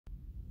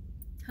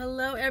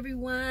Hello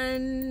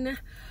everyone.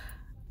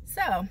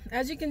 So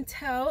as you can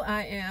tell,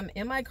 I am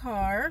in my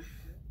car.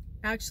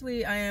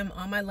 Actually, I am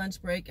on my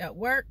lunch break at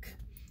work.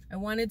 I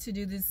wanted to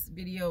do this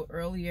video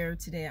earlier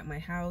today at my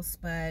house,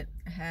 but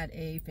I had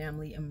a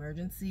family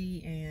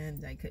emergency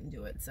and I couldn't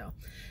do it. So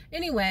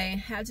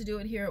anyway, had to do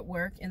it here at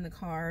work in the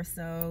car.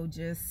 So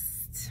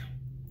just,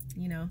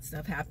 you know,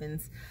 stuff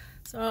happens.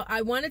 So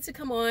I wanted to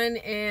come on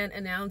and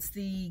announce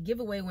the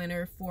giveaway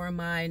winner for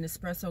my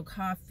Nespresso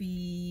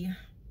coffee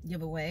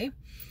giveaway,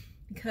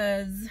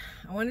 because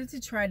I wanted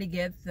to try to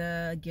get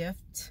the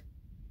gift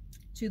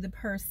to the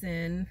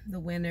person,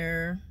 the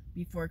winner,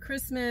 before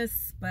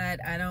Christmas,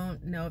 but I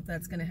don't know if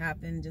that's gonna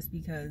happen just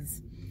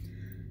because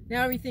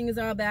now everything is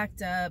all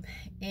backed up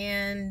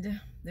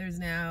and there's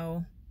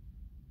now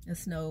a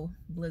snow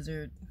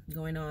blizzard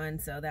going on,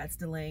 so that's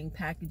delaying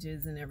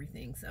packages and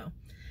everything. So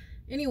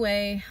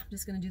anyway, I'm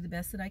just gonna do the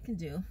best that I can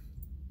do.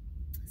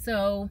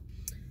 So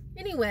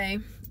anyway,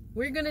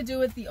 we're gonna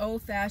do it the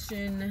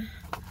old-fashioned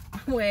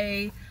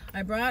way.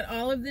 I brought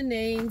all of the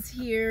names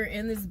here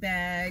in this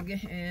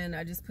bag and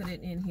I just put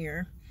it in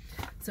here.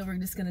 So we're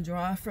just gonna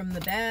draw from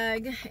the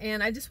bag,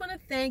 and I just want to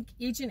thank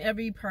each and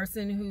every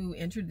person who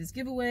entered this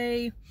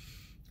giveaway,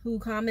 who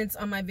comments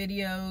on my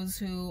videos,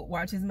 who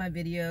watches my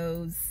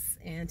videos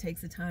and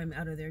takes the time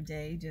out of their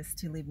day just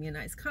to leave me a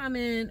nice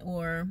comment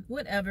or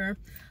whatever.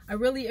 I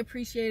really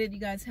appreciate it. You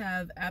guys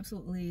have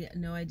absolutely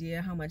no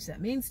idea how much that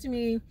means to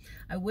me.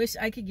 I wish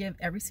I could give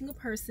every single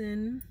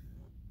person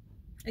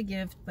a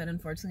gift, but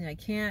unfortunately I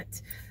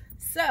can't.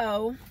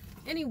 So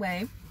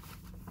anyway,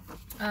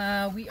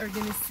 we are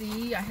gonna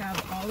see, I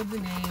have all of the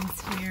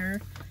names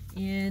here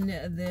in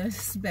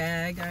this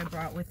bag I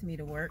brought with me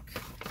to work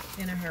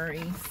in a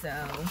hurry. So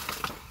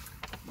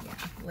yeah,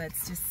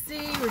 let's just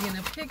see. We're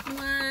gonna pick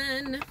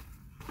one.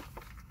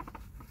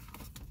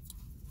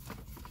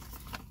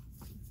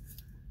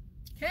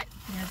 Okay,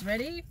 you guys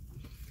ready?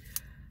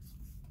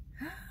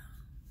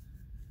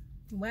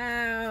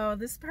 Wow,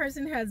 this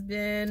person has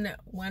been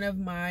one of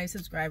my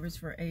subscribers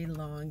for a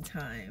long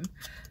time.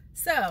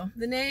 So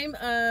the name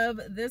of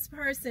this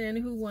person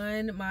who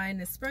won my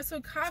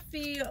Nespresso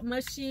coffee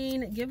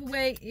machine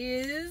giveaway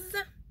is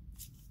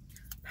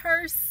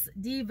Purse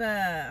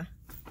Diva.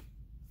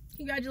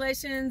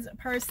 Congratulations,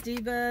 Purse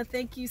Diva.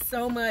 Thank you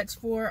so much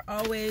for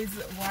always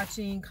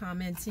watching,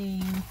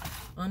 commenting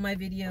on my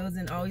videos,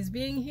 and always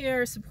being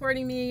here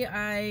supporting me.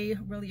 I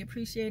really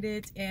appreciate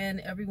it,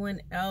 and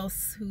everyone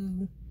else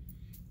who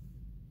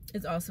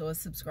is also a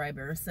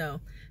subscriber.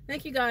 So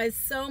thank you guys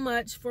so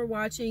much for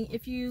watching.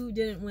 If you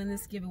didn't win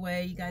this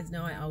giveaway, you guys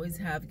know I always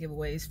have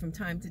giveaways from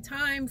time to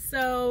time,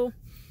 so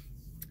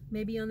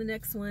maybe on the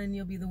next one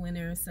you'll be the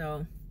winner.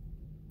 So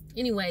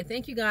anyway,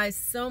 thank you guys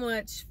so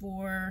much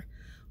for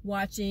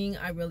watching.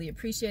 I really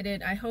appreciate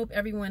it. I hope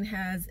everyone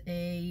has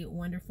a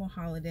wonderful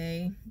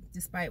holiday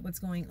despite what's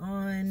going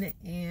on,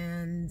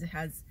 and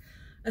has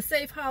a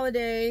safe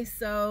holiday.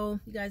 So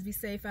you guys be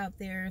safe out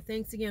there.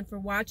 Thanks again for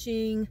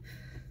watching.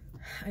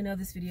 I know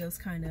this video is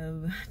kind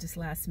of just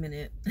last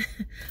minute.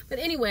 But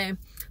anyway,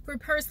 for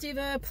Purse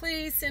Diva,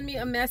 please send me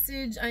a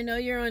message. I know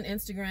you're on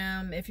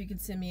Instagram. If you could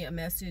send me a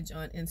message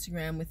on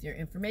Instagram with your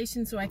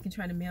information so I can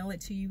try to mail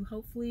it to you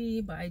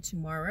hopefully by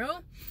tomorrow.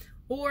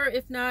 Or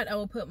if not, I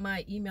will put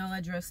my email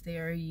address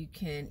there. You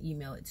can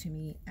email it to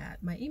me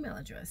at my email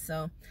address.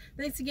 So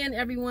thanks again,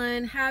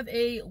 everyone. Have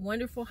a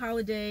wonderful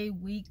holiday,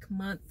 week,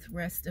 month,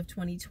 rest of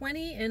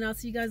 2020. And I'll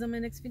see you guys on my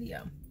next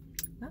video.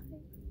 Bye.